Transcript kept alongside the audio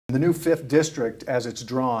The new 5th district, as it's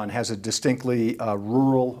drawn, has a distinctly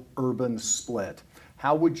rural-urban split.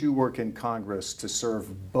 How would you work in Congress to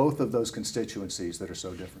serve both of those constituencies that are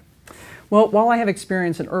so different? Well, while I have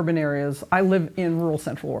experience in urban areas, I live in rural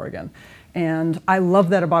Central Oregon. And I love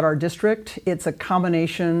that about our district. It's a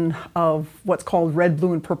combination of what's called red,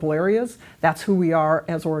 blue, and purple areas. That's who we are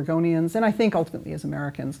as Oregonians, and I think ultimately as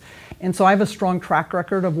Americans. And so I have a strong track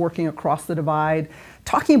record of working across the divide,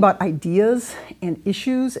 talking about ideas and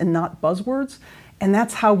issues and not buzzwords. And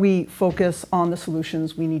that's how we focus on the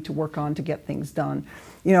solutions we need to work on to get things done.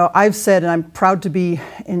 You know, I've said, and I'm proud to be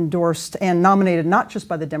endorsed and nominated not just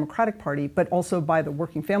by the Democratic Party, but also by the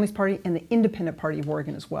Working Families Party and the Independent Party of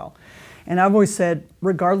Oregon as well. And I've always said,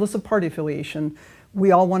 regardless of party affiliation,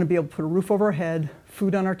 we all want to be able to put a roof over our head,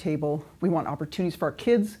 food on our table. We want opportunities for our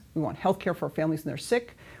kids. We want health care for our families when they're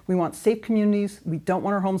sick. We want safe communities. We don't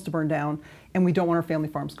want our homes to burn down. And we don't want our family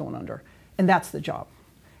farms going under. And that's the job.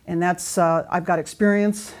 And that's, I've got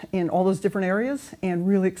experience in all those different areas and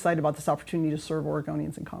really excited about this opportunity to serve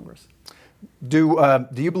Oregonians in Congress. Do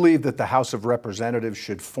you believe that the House of Representatives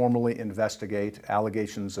should formally investigate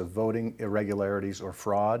allegations of voting irregularities or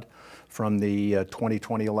fraud from the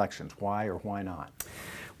 2020 elections? Why or why not?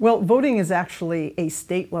 Well, voting is actually a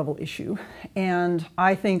state level issue, and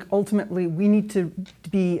I think ultimately we need to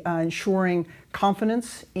be ensuring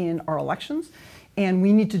confidence in our elections. And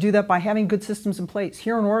we need to do that by having good systems in place.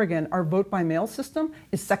 Here in Oregon, our vote-by-mail system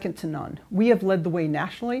is second to none. We have led the way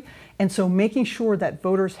nationally, and so making sure that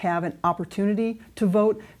voters have an opportunity to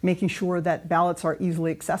vote, making sure that ballots are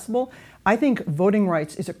easily accessible, I think voting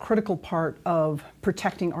rights is a critical part of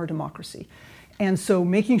protecting our democracy. And so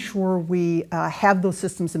making sure we have those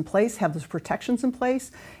systems in place, have those protections in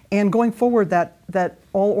place, and going forward that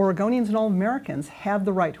all Oregonians and all Americans have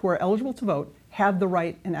the right, who are eligible to vote, have the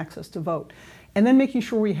right and access to vote. And then making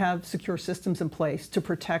sure we have secure systems in place to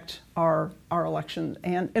protect our election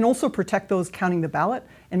and also protect those counting the ballot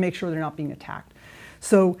and make sure they're not being attacked.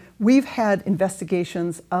 So we've had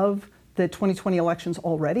investigations of the 2020 elections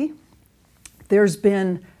already. There's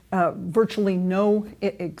been virtually no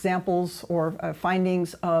examples or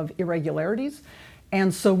findings of irregularities.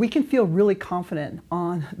 And so we can feel really confident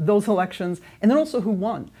on those elections and then also who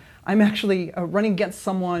won. I'm actually running against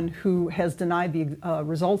someone who has denied the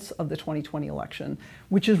results of the 2020 election,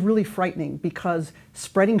 which is really frightening because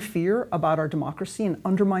spreading fear about our democracy and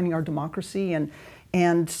undermining our democracy and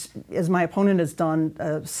as my opponent has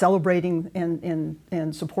done, celebrating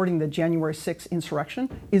and supporting the January 6th insurrection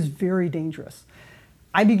is very dangerous.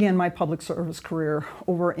 I began my public service career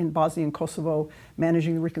over in Bosnia and Kosovo,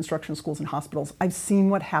 managing the reconstruction schools and hospitals. I've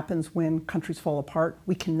seen what happens when countries fall apart.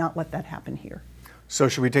 We cannot let that happen here. So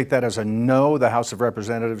should we take that as a no, the House of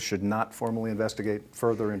Representatives should not formally investigate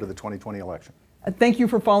further into the 2020 election? Thank you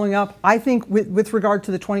for following up. I think with regard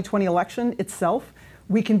to the 2020 election itself,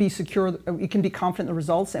 we can be secure, we can be confident in the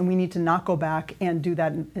results, and we need to not go back and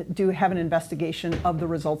have an investigation of the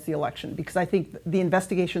results of the election, because I think the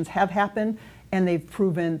investigations have happened and they've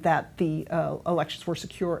proven that the elections were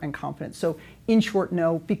secure and confident. So in short,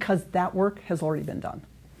 no, because that work has already been done.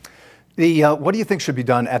 What do you think should be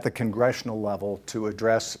done at the congressional level to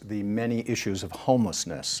address the many issues of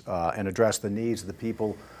homelessness and address the needs of the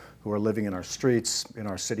people who are living in our streets, in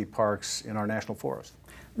our city parks, in our national forests?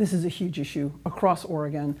 This is a huge issue across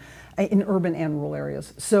Oregon in urban and rural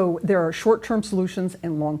areas. So there are short-term solutions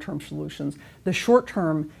and long-term solutions. The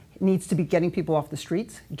short-term needs to be getting people off the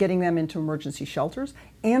streets, getting them into emergency shelters,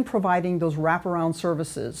 and providing those wraparound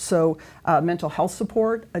services. So mental health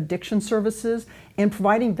support, addiction services, and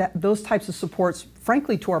providing those types of supports,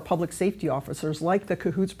 frankly, to our public safety officers, like the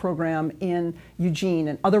Cahoots program in Eugene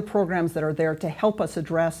and other programs that are there to help us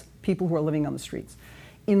address people who are living on the streets.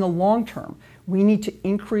 In the long term, we need to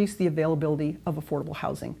increase the availability of affordable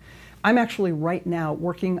housing. I'm actually right now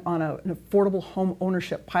working on an affordable home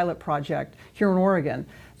ownership pilot project here in Oregon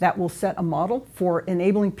that will set a model for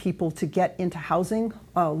enabling people to get into housing,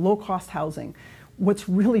 low-cost housing. What's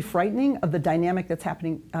really frightening of the dynamic that's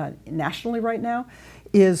happening nationally right now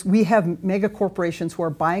is we have mega corporations who are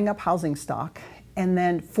buying up housing stock and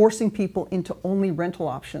then forcing people into only rental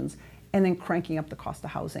options and then cranking up the cost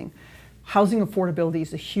of housing. Housing affordability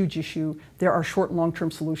is a huge issue. There are short and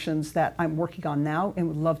long-term solutions that I'm working on now and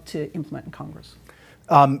would love to implement in Congress.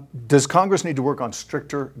 Does Congress need to work on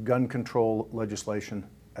stricter gun control legislation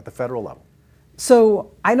at the federal level?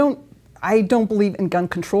 So I don't believe in gun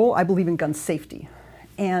control. I believe in gun safety.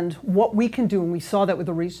 And what we can do, and we saw that with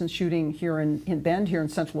the recent shooting here in Bend, here in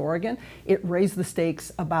Central Oregon, it raised the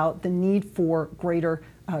stakes about the need for greater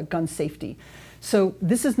gun safety. So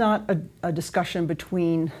this is not a discussion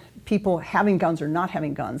between people having guns or not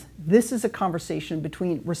having guns. This is a conversation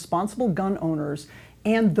between responsible gun owners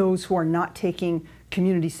and those who are not taking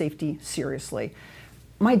community safety seriously.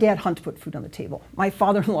 My dad hunted to put food on the table. My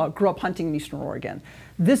father-in-law grew up hunting in Eastern Oregon.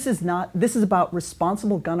 This is about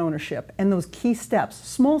responsible gun ownership and those key steps,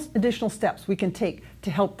 small additional steps we can take to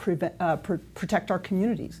help protect our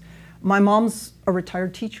communities. My mom's a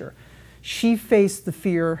retired teacher. She faced the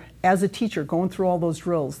fear as a teacher going through all those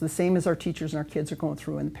drills, the same as our teachers and our kids are going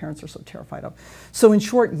through and the parents are so terrified of. So in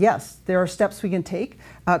short, yes, there are steps we can take.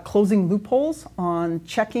 Closing loopholes on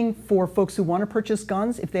checking for folks who want to purchase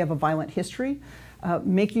guns if they have a violent history.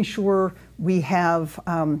 Making sure we have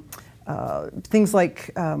things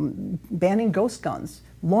like banning ghost guns.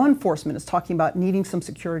 Law enforcement is talking about needing some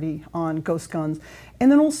security on ghost guns.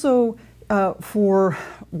 And then also for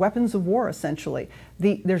weapons of war, essentially.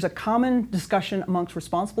 There's a common discussion amongst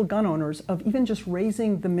responsible gun owners of even just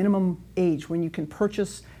raising the minimum age when you can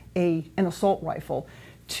purchase an assault rifle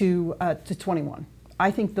to 21. I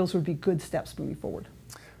think those would be good steps moving forward.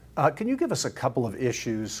 Can you give us a couple of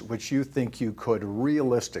issues which you think you could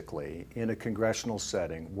realistically, in a congressional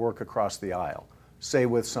setting, work across the aisle, say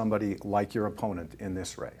with somebody like your opponent in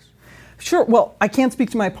this race? Sure. Well, I can't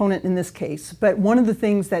speak to my opponent in this case, but one of the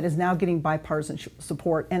things that is now getting bipartisan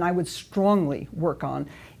support, and I would strongly work on,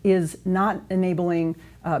 is not enabling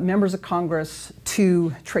members of Congress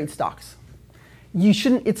to trade stocks. You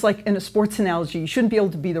shouldn't, it's like in a sports analogy, you shouldn't be able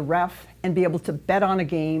to be the ref and be able to bet on a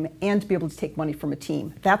game and to be able to take money from a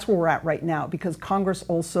team. That's where we're at right now because Congress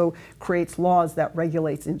also creates laws that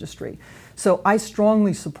regulates industry. So I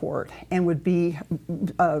strongly support and would be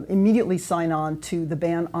immediately sign on to the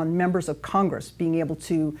ban on members of Congress being able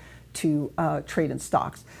to trade in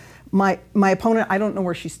stocks. My opponent, I don't know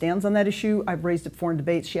where she stands on that issue. I've raised it before in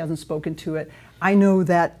debates. She hasn't spoken to it. I know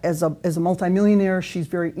that as a multimillionaire, she's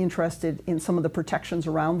very interested in some of the protections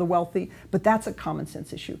around the wealthy, but that's a common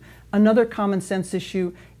sense issue. Another common sense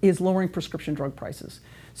issue is lowering prescription drug prices.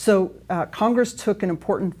 So Congress took an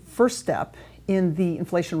important first step in the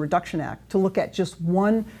Inflation Reduction Act to look at just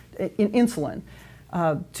one, in insulin,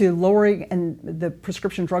 to lowering the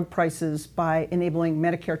prescription drug prices by enabling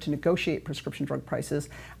Medicare to negotiate prescription drug prices.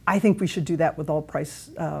 I think we should do that with all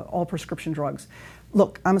prescription drugs.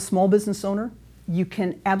 Look, I'm a small business owner. You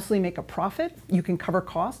can absolutely make a profit, you can cover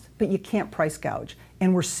costs, but you can't price gouge.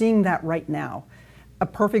 And we're seeing that right now. A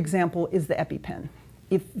perfect example is the EpiPen.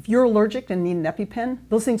 If you're allergic and need an EpiPen,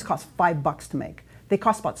 those things cost $5 to make. They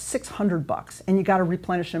cost about $600, and you got to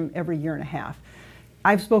replenish them every year and a half.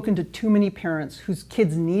 I've spoken to too many parents whose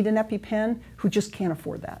kids need an EpiPen who just can't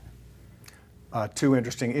afford that. Two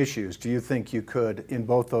interesting issues. Do you think you could, in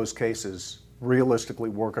both those cases, realistically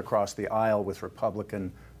work across the aisle with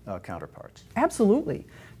Republican counterparts? Absolutely,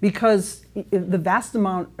 because the vast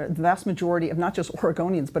majority of not just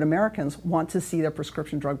Oregonians but Americans want to see their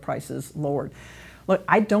prescription drug prices lowered. Look,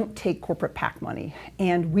 I don't take corporate PAC money,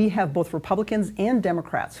 and we have both Republicans and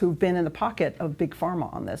Democrats who've been in the pocket of Big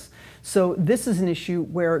Pharma on this. So this is an issue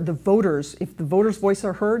where the voters, if the voters' voice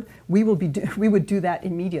are heard, we would do that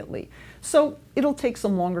immediately. So it'll take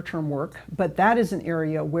some longer term work, but that is an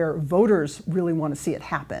area where voters really want to see it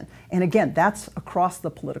happen. And again, that's across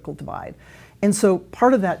the political divide. And so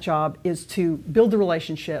part of that job is to build the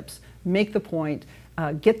relationships, make the point,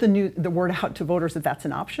 get the word out to voters that that's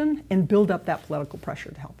an option, and build up that political pressure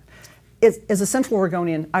to help. As a Central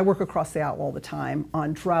Oregonian, I work across the aisle all the time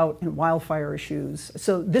on drought and wildfire issues.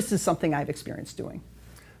 So this is something I've experienced doing.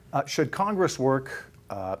 Should Congress work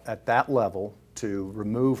at that level to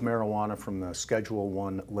remove marijuana from the Schedule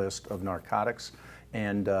I list of narcotics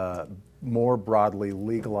and more broadly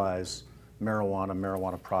legalize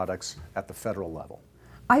marijuana products at the federal level?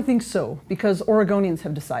 I think so, because Oregonians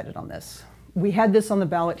have decided on this. We had this on the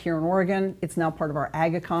ballot here in Oregon. It's now part of our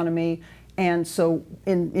ag economy. And so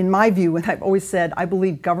in my view, and I've always said, I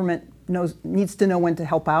believe government needs to know when to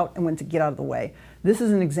help out and when to get out of the way. This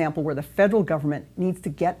is an example where the federal government needs to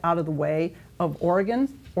get out of the way of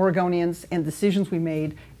Oregonians and decisions we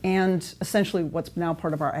made, and essentially what's now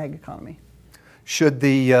part of our ag economy. Should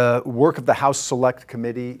the work of the House Select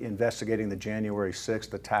Committee investigating the January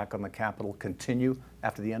 6th attack on the Capitol continue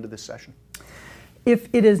after the end of this session?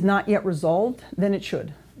 If it is not yet resolved, then it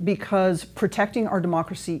should, because protecting our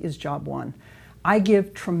democracy is job one. I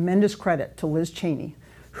give tremendous credit to Liz Cheney,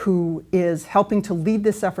 who is helping to lead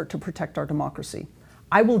this effort to protect our democracy.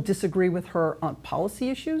 I will disagree with her on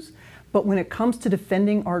policy issues, but when it comes to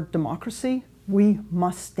defending our democracy, we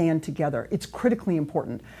must stand together. It's critically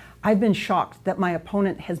important. I've been shocked that my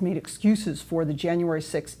opponent has made excuses for the January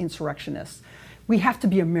 6th insurrectionists. we have to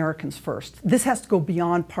be Americans first. This has to go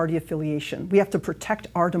beyond party affiliation. We have to protect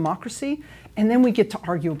our democracy, and then we get to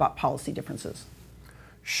argue about policy differences.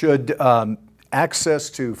 Should access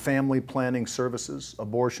to family planning services,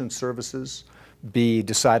 abortion services, be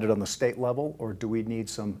decided on the state level, or do we need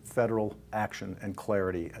some federal action and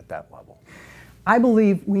clarity at that level? I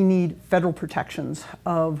believe we need federal protections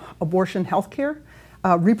of abortion health care,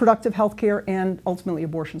 reproductive health care, and ultimately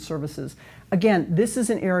abortion services. Again, this is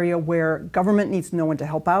an area where government needs to know when to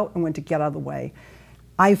help out and when to get out of the way.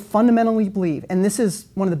 I fundamentally believe, and this is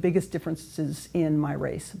one of the biggest differences in my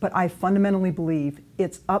race, but I fundamentally believe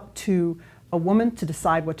it's up to a woman to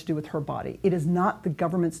decide what to do with her body. It is not the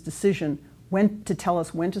government's decision when to tell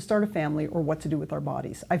us when to start a family or what to do with our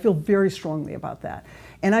bodies. I feel very strongly about that.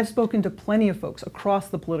 And I've spoken to plenty of folks across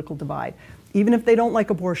the political divide, even if they don't like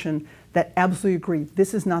abortion, that absolutely agree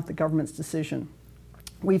this is not the government's decision.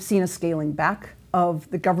 We've seen a scaling back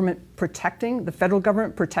of the government protecting, the federal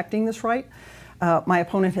government protecting this right. My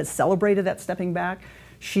opponent has celebrated that stepping back.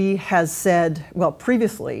 She has said, well,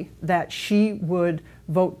 previously, that she would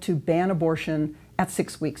vote to ban abortion at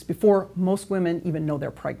 6 weeks before most women even know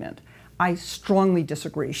they're pregnant. I strongly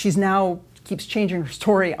disagree. She's now keeps changing her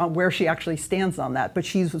story on where she actually stands on that, but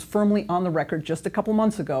she was firmly on the record just a couple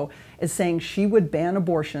months ago as saying she would ban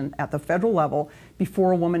abortion at the federal level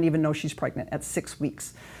before a woman even knows she's pregnant at 6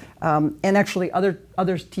 weeks. And actually other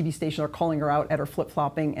TV stations are calling her out at her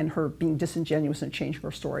flip-flopping and her being disingenuous and changing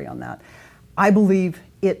her story on that. I believe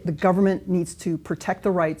the government needs to protect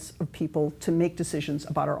the rights of people to make decisions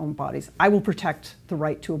about our own bodies. I will protect the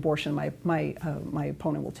right to abortion. My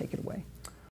opponent will take it away.